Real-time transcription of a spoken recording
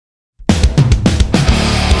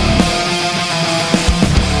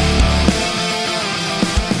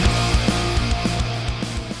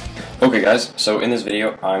Okay guys, so in this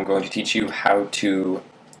video I'm going to teach you how to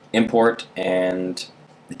import and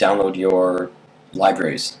download your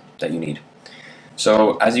libraries that you need.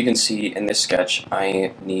 So as you can see in this sketch,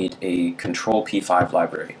 I need a Control P5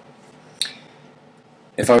 library.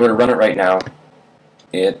 If I were to run it right now,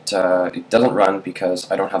 it doesn't run because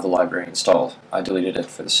I don't have the library installed. I deleted it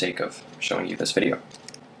for the sake of showing you this video.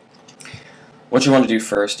 What you want to do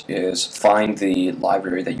first is find the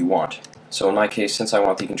library that you want. So in my case, since I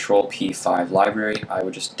want the Control P5 library, I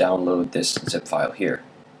would just download this zip file here.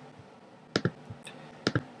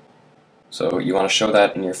 So you want to show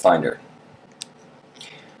that in your Finder.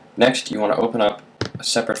 Next, you want to open up a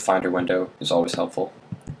separate Finder window, is always helpful.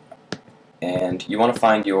 And you want to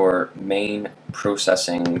find your main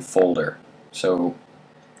processing folder. So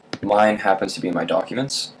mine happens to be my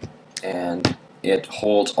documents, and it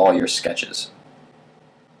holds all your sketches.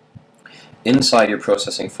 Inside your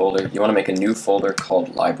processing folder, you want to make a new folder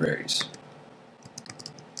called Libraries.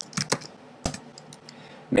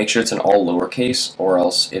 Make sure it's in all lowercase or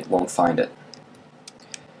else it won't find it.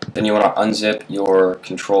 Then you want to unzip your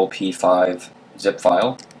Control P5 zip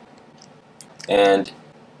file, and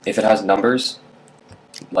if it has numbers,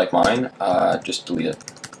 like mine, just delete it.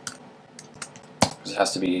 Because it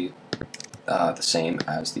has to be the same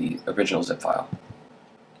as the original zip file.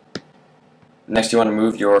 Next, you want to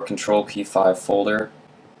move your Control P5 folder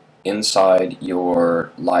inside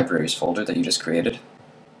your libraries folder that you just created,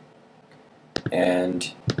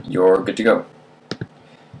 and you're good to go.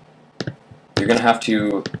 You're going to have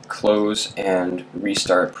to close and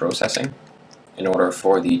restart processing in order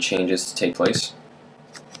for the changes to take place.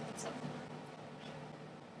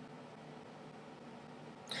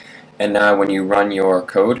 And now when you run your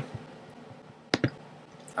code,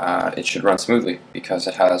 it should run smoothly because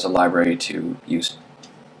it has a library to use.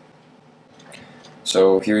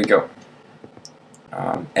 So here you go.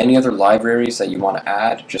 Any other libraries that you want to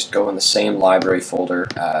add, just go in the same library folder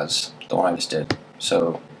as the one I just did.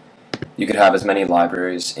 So you could have as many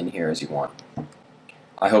libraries in here as you want.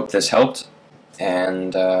 I hope this helped,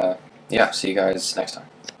 and yeah, see you guys next time.